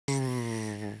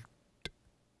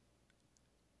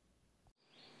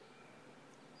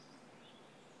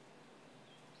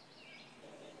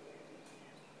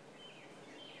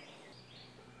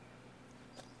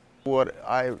What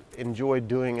I enjoyed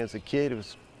doing as a kid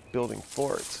was building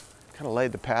forts. Kind of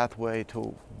laid the pathway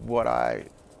to what I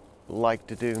like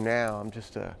to do now. I'm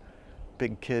just a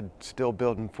big kid still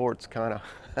building forts, kind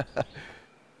of.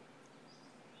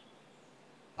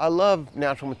 I love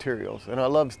natural materials, and I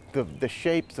love the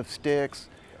shapes of sticks.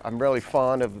 I'm really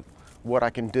fond of what I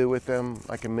can do with them.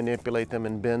 I can manipulate them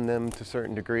and bend them to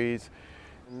certain degrees.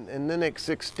 And then it's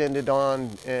extended on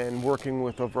and working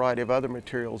with a variety of other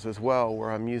materials as well,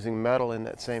 where I'm using metal in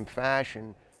that same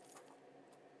fashion.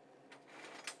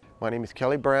 My name is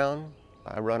Kelly Brown.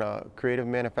 I run a creative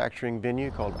manufacturing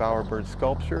venue called Bowerbird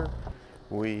Sculpture.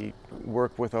 We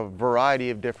work with a variety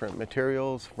of different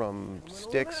materials, from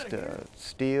sticks to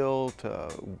steel to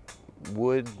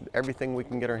wood, everything we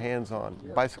can get our hands on,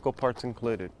 bicycle parts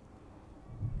included.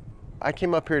 I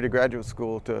came up here to graduate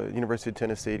school to University of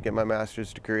Tennessee to get my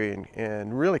master's degree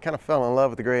and really kind of fell in love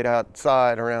with the great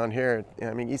outside around here.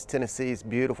 I mean, East Tennessee is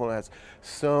beautiful and has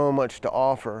so much to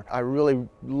offer. I really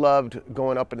loved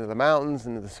going up into the mountains,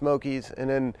 into the Smokies, and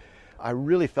then I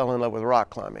really fell in love with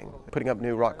rock climbing, putting up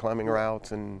new rock climbing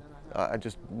routes, and I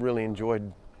just really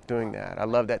enjoyed doing that. I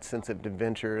love that sense of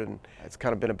adventure, and it's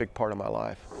kind of been a big part of my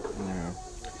life. Yeah,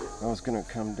 I was going to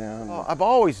come down. Well, I've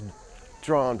always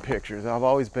drawn pictures. I've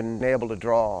always been able to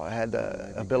draw. I had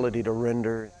the ability to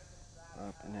render.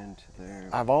 Up and into there.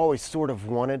 I've always sort of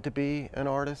wanted to be an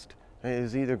artist. It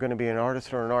was either going to be an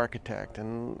artist or an architect,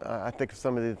 and I think of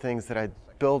some of the things that I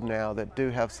build now that do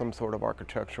have some sort of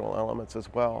architectural elements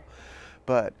as well.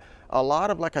 But a lot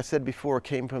of, like I said before,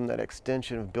 came from that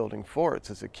extension of building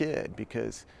forts as a kid,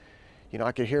 because you know,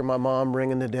 I could hear my mom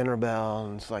ringing the dinner bell,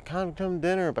 and it's like, come to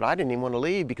dinner, but I didn't even want to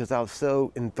leave because I was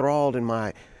so enthralled in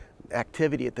my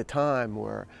activity at the time,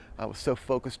 where I was so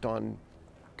focused on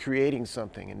creating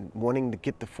something and wanting to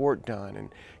get the fort done, and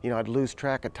you know, I'd lose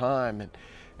track of time, and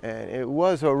it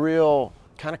was a real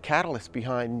kind of catalyst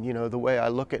behind, you know, the way I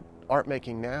look at art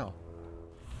making now.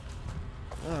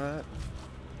 All right.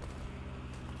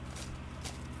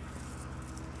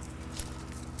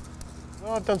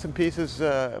 Well, I've done some pieces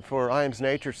for Iams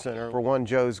Nature Center. For one,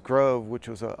 Joe's Grove, which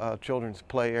was a children's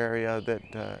play area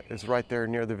that is right there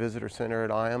near the visitor center at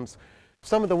Iams.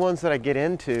 Some of the ones that I get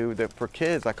into that for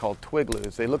kids I call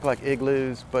twigloos. They look like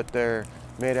igloos, but they're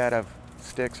made out of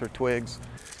sticks or twigs.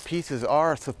 Pieces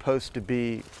are supposed to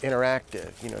be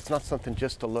interactive. You know, it's not something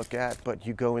just to look at, but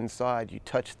you go inside, you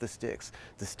touch the sticks.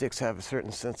 The sticks have a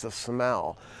certain sense of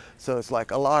smell. So it's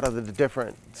like a lot of the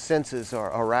different senses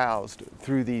are aroused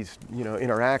through these, you know,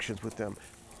 interactions with them.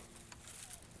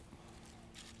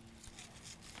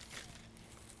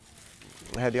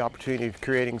 I had the opportunity of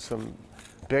creating some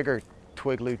bigger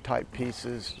twigloo type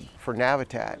pieces for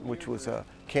Navitat, which was a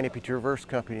canopy traverse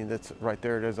company that's right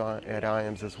there at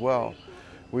Iams as well.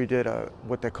 We did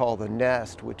what they call the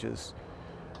nest, which is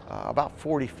about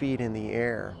 40 feet in the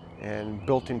air and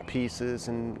built in pieces,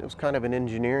 and it was kind of an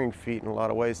engineering feat in a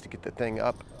lot of ways to get the thing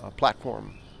up a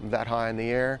platform that high in the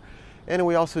air. And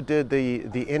we also did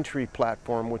the entry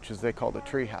platform, which is they call the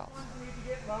tree house.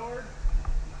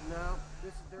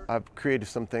 I've created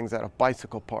some things out of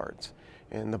bicycle parts,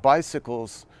 and the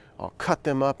bicycles, I'll cut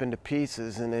them up into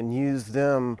pieces and then use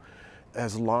them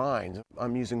as lines.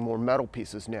 I'm using more metal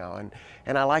pieces now,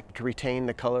 and I like to retain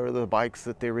the color of the bikes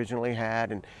that they originally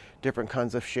had, and different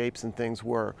kinds of shapes and things,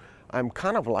 where I'm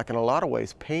kind of like, in a lot of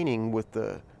ways, painting with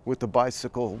the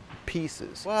bicycle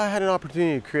pieces. Well, I had an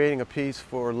opportunity of creating a piece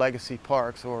for Legacy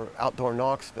Parks, or Outdoor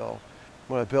Knoxville,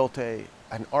 when I built an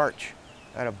arch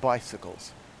out of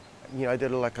bicycles. You know, I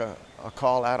did like a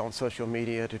call out on social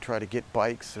media to try to get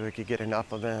bikes so we could get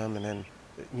enough of them, and then,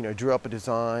 you know, drew up a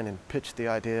design and pitched the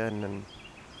idea, and then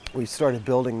we started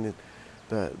building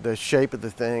the shape of the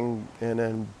thing, and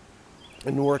then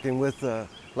working with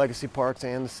Legacy Parks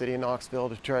and the city of Knoxville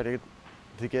to try to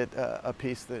get a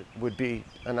piece that would be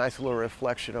a nice little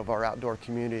reflection of our outdoor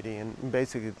community, and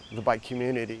basically the bike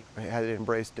community had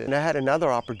embraced it. And I had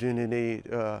another opportunity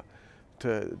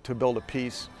to build a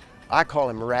piece. I call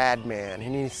him Rad Man,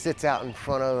 and he sits out in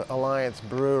front of Alliance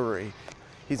Brewery.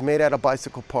 He's made out of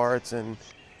bicycle parts, and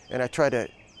I try to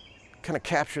kind of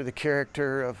capture the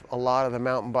character of a lot of the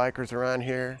mountain bikers around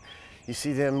here. You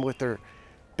see them with their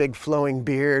big flowing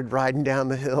beard riding down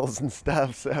the hills and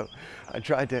stuff, so I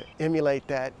tried to emulate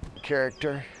that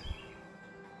character.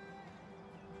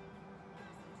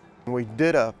 We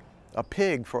did a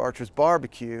pig for Archer's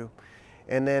Barbecue,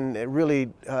 and then it really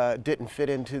didn't fit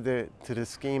into the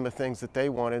scheme of things that they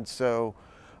wanted, so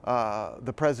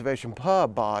the Preservation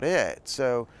Pub bought it.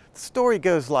 So the story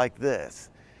goes like this.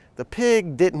 The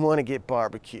pig didn't want to get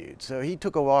barbecued, so he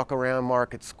took a walk around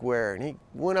Market Square, and he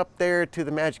went up there to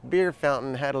the Magic Beer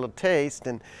Fountain and had a little taste,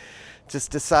 and just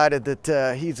decided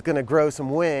that he's going to grow some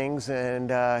wings,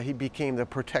 and he became the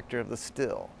protector of the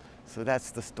still. So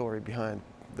that's the story behind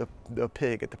the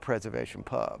pig at the preservation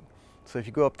pub. So if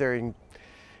you go up there, you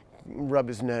can rub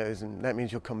his nose, and that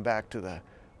means you'll come back to the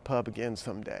pub again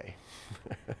someday.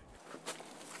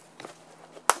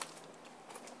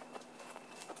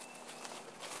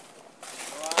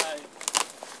 Alright,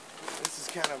 this is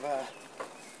kind of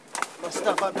my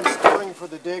stuff I've been storing for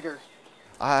the digger.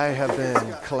 I have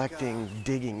been collecting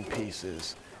digging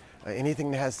pieces,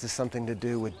 anything that has something to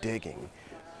do with digging.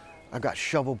 I've got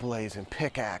shovel blades and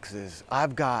pickaxes.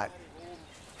 I've got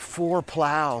 4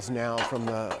 plows now from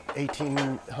the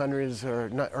 1800s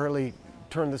or early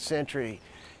turn of the century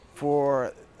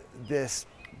for this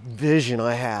vision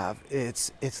I have.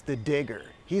 It's the digger.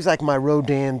 He's like my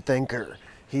Rodin thinker.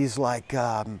 He's like,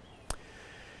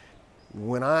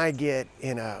 when I get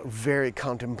in a very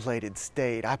contemplated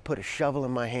state, I put a shovel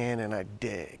in my hand and I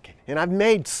dig. And I've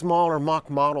made smaller mock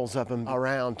models of him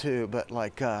around too, but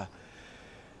like,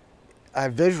 I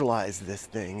visualize this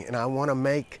thing and I want to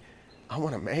make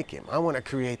him. I want to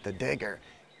create the digger.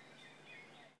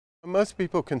 Most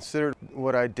people consider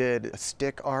what I did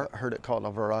stick art. I heard it called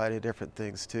a variety of different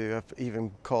things too. I've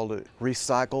even called it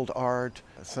recycled art.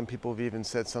 Some people have even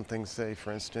said something, say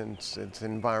for instance, it's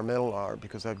environmental art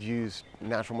because I've used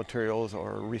natural materials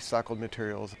or recycled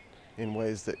materials in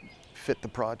ways that fit the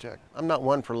project. I'm not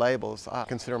one for labels. I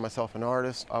consider myself an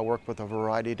artist. I work with a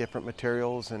variety of different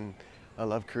materials, and I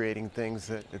love creating things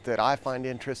that I find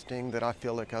interesting, that I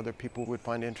feel like other people would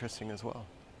find interesting as well.